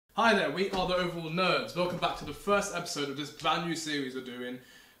Hi there, we are the Overall Nerds. Welcome back to the first episode of this brand new series we're doing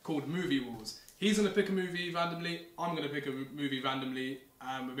called Movie Wars. He's going to pick a movie randomly, I'm going to pick a movie randomly,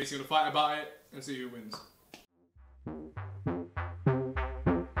 and we're basically going to fight about it and see who wins.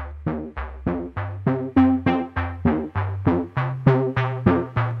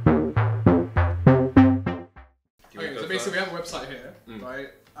 Okay, so basically we have a website here, right?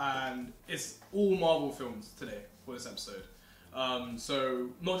 And it's all Marvel films today for this episode. So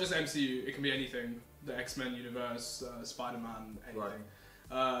not just MCU, it can be anything. The X-Men universe, Spider-Man, anything.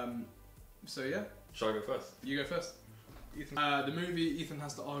 Right. So yeah. Shall I go first? You go first. Ethan. The movie Ethan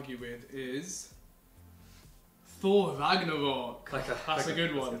has to argue with is Thor Ragnarok. That's a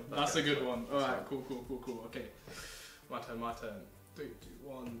good one. That's a good one. Alright, cool. Okay. My turn. 3, 2,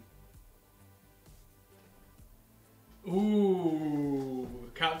 1. Ooh,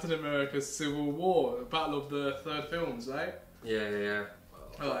 Captain America Civil War, Battle of the Third Films, right? Yeah.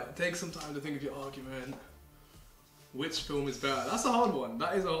 Alright, take some time to think of your argument. Which film is better? That's a hard one.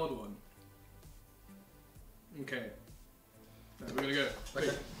 That is a hard one. Okay. Right, we're gonna go. Okay.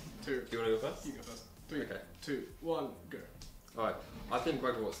 3, 2. Do you want to go first? You go first. 3, okay. 2, 1, go. Alright, I think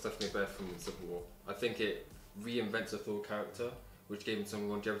Ragnarok's definitely better from Civil War. I think it reinvents the Thor character, which gave him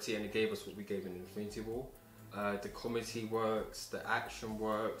some longevity, and it gave us what we gave in Infinity War. The comedy works, the action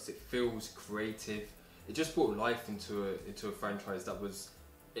works, it feels creative. It just brought life into a franchise that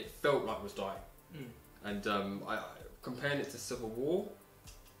it felt like was dying. And comparing it to Civil War,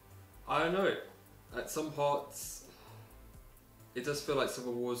 I don't know. At some parts, it does feel like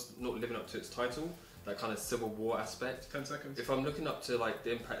Civil War's not living up to its title, that kind of Civil War aspect. 10 seconds. If I'm looking up to like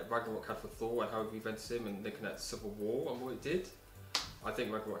the impact Ragnarok had for Thor and how it reinvented him, and looking at Civil War and what it did, I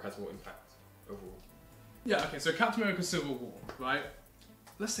think Ragnarok has more impact overall. Yeah, okay, so Captain America Civil War, right?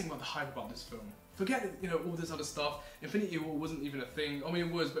 Let's think about the hype about this film. Forget, all this other stuff. Infinity War wasn't even a thing. I mean,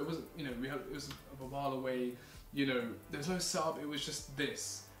 it was, but it wasn't, it was a while away. There's no setup, it was just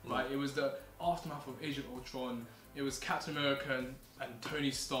this, right? It was the aftermath of Age of Ultron. It was Captain America and Tony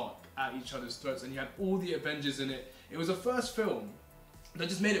Stark at each other's throats, and you had all the Avengers in it. It was the first film that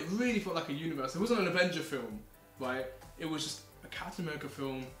just made it really feel like a universe. It wasn't an Avenger film, right? It was just a Captain America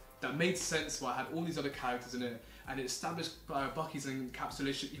film that made sense, where I had all these other characters in it, and it established Bucky's and Cap's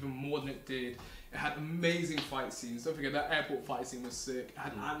relationship even more than it did. It had amazing fight scenes. Don't forget, that airport fight scene was sick. It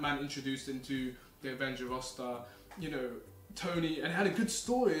had Ant-Man introduced into the Avenger roster, Tony, and it had a good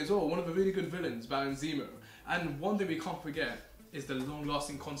story as well. One of the really good villains, Baron Zemo. And one thing we can't forget is the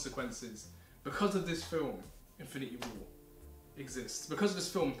long-lasting consequences. Because of this film, Infinity War exists. Because of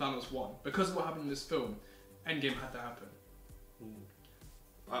this film, Thanos won. Because of what happened in this film, Endgame had to happen.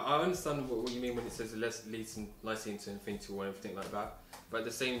 I understand what you mean when it says it leads nicely into Infinity War and everything like that, but at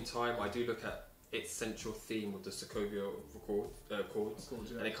the same time I do look at its central theme with the Sokovia chords,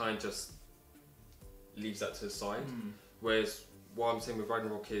 and it kind of just leaves that to the side. Whereas what I'm saying with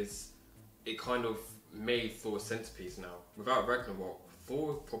Ragnarok is it kind of made Thor a centerpiece now. Without Ragnarok,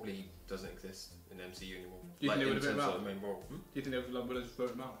 Thor probably doesn't exist in the MCU anymore. Do you think they would have been the main role? Do you think they would have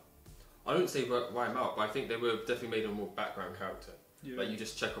voted him out? I don't say write him out, but I think they would have definitely made him a more background character. Yeah. Like you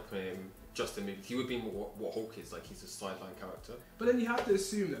just check up on him just in movies. He would be what Hulk is, like he's a sideline character. But then you have to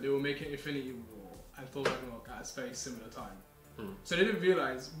assume that they were making Infinity War and Thor Ragnarok at a very similar time. So they didn't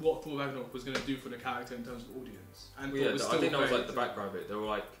realise what Thor Ragnarok was going to do for the character in terms of audience. And I think that was like the background bit. They were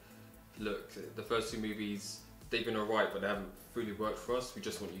like, look, the first two movies, they've been alright, but they haven't really worked for us. We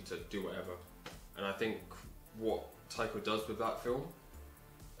just want you to do whatever. And I think what Taika does with that film,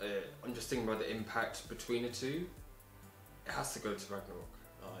 I'm just thinking about the impact between the two. It has to go to Ragnarok.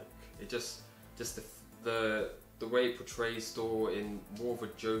 Like it just the way it portrays Thor in more of a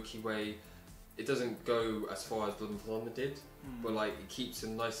jokey way. It doesn't go as far as Blood and Thunder did, but like it keeps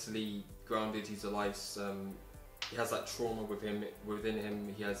him nicely grounded. He's alive. He has that trauma within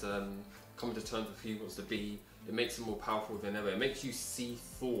him. He has come to terms with who he wants to be. It makes him more powerful than ever. It makes you see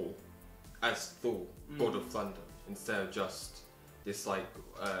Thor as Thor, God of Thunder, instead of just this like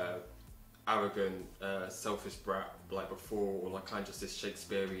arrogant, selfish brat like before, or like kind of just this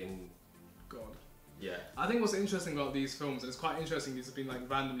Shakespearean god. Yeah. I think what's interesting about these films, and it's quite interesting these have been like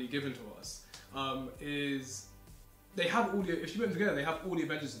randomly given to us, is they have all the, if you put them together, they have all the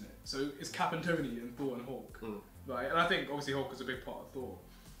Avengers in it. So it's Cap and Tony and Thor and Hulk, right? And I think obviously Hulk is a big part of Thor.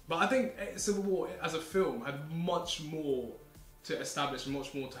 But I think Civil War as a film had much more to establish and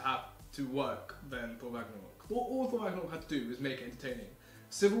much more to have to work than Thor Ragnarok. All Thor Ragnarok had to do was make it entertaining.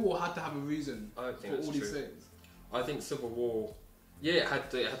 Civil War had to have a reason for all these things. I think Civil War, yeah, it had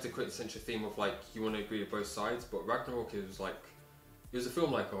to create the central theme of like you want to agree with both sides, but Ragnarok it was a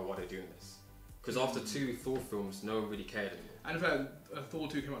film like, oh, why are they doing this? Because after 2 Thor films, no one really cared anymore. And in fact, Thor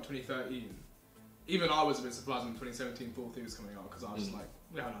 2 came out 2013, even I was a bit surprised when 2017 Thor 3 was coming out because I was just like,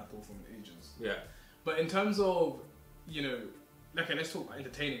 we haven't had Thor film in ages. Yeah. But in terms of, you know, okay, let's talk about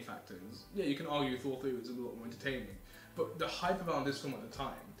entertaining factors. Yeah, you can argue Thor 3 was a lot more entertaining, but the hype around this film at the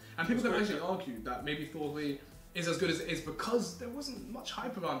time, and people can actually argue that maybe Thor 3 is as good as it is because there wasn't much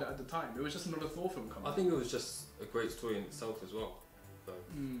hype around it at the time. It was just another Thor film coming. I think it was just a great story in itself as well. So,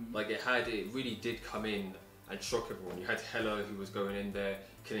 like it really did come in and shock everyone. You had Hela who was going in there,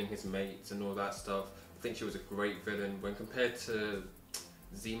 killing his mates and all that stuff. I think she was a great villain. When compared to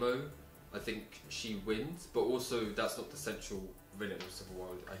Zemo, I think she wins, but also that's not the central villain of Civil War,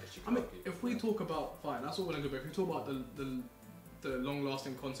 I guess you can argue. If we talk about, fine, that's all well and good, but if we talk about the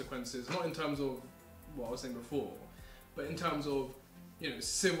long-lasting consequences, not in terms of what I was saying before, but in terms of, you know,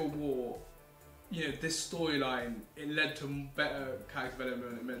 Civil War, you know, this storyline, it led to better character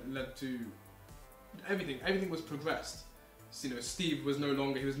development, it led to everything was progressed. So, you know, Steve was no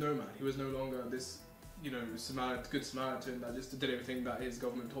longer, he was Nomad, he was no longer this, you know, good Samaritan that just did everything that his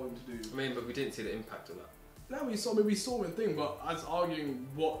government told him to do. I mean, but we didn't see the impact of that. No, we saw one thing, but as arguing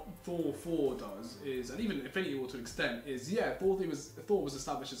what Thor 4 does is, and even Infinity War to an extent, is yeah, Thor was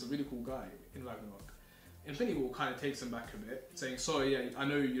established as a really cool guy in Ragnarok. Infinity War kind of takes him back a bit, saying, sorry, yeah, I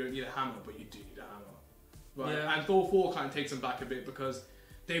know you don't need a hammer, but you do need a hammer. Right? Yeah. And Thor 4 kind of takes him back a bit because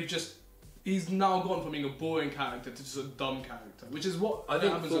he's now gone from being a boring character to just a dumb character, which is what I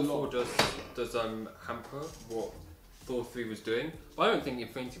think Thor 4 does hamper what Thor 3 was doing, but I don't think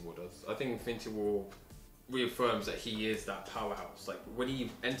Infinity War does. I think Infinity War reaffirms that he is that powerhouse. Like when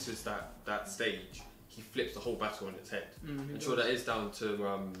he enters that stage, he flips the whole battle on its head. I'm sure that is down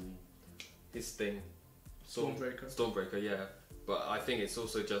to his thing. Stormbreaker, yeah. But I think it's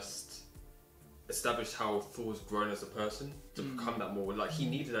also just established how Thor's grown as a person to become that more. Like he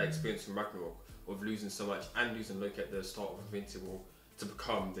needed that experience from Ragnarok of losing so much and losing Loki at the start of Infinity War to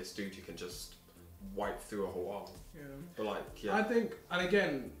become this dude who can just wipe through a whole army. Yeah. But like, yeah. I think, and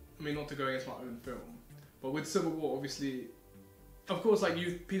again, I mean, not to go against my own film, but with Civil War, obviously, of course, like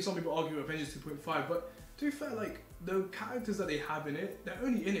some people argue Avengers 2.5, but to be fair, like the characters that they have in it, they're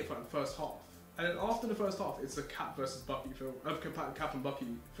only in it for like the first half. And then after the first half, it's a Cap versus Bucky film, Cap and Bucky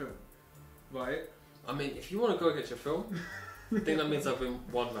film, right? I mean, if you want to go against your film, I think that means I've been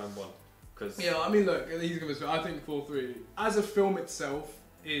one man one. Cause yeah, I mean, look, he's gonna say, I think Thor 3 as a film itself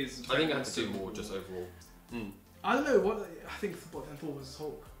is. I think I had to do more just overall. I don't know what I think. Thor versus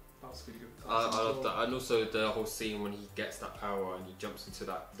Hulk. That was really good. I love that, and also the whole scene when he gets that power and he jumps into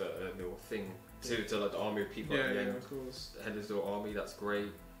that little thing to like the army of people at the end. Of course. The head of his little army. That's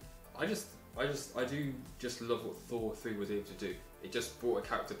great. I do just love what Thor 3 was able to do. It just brought a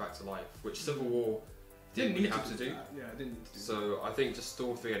character back to life, which Civil War didn't really have to do. Yeah, it didn't need to do So I think just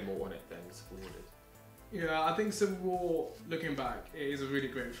Thor 3 had more on it than Civil War did. Yeah, I think Civil War, looking back, it is a really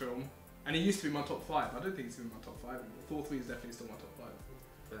great film. And it used to be my top 5. I don't think it's in my top 5 anymore. Thor 3 is definitely still my top 5.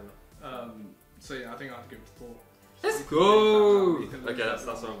 Fair enough. So yeah, I think I have to give it to Thor. Let's go! Okay, that's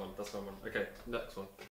one. Okay, next one.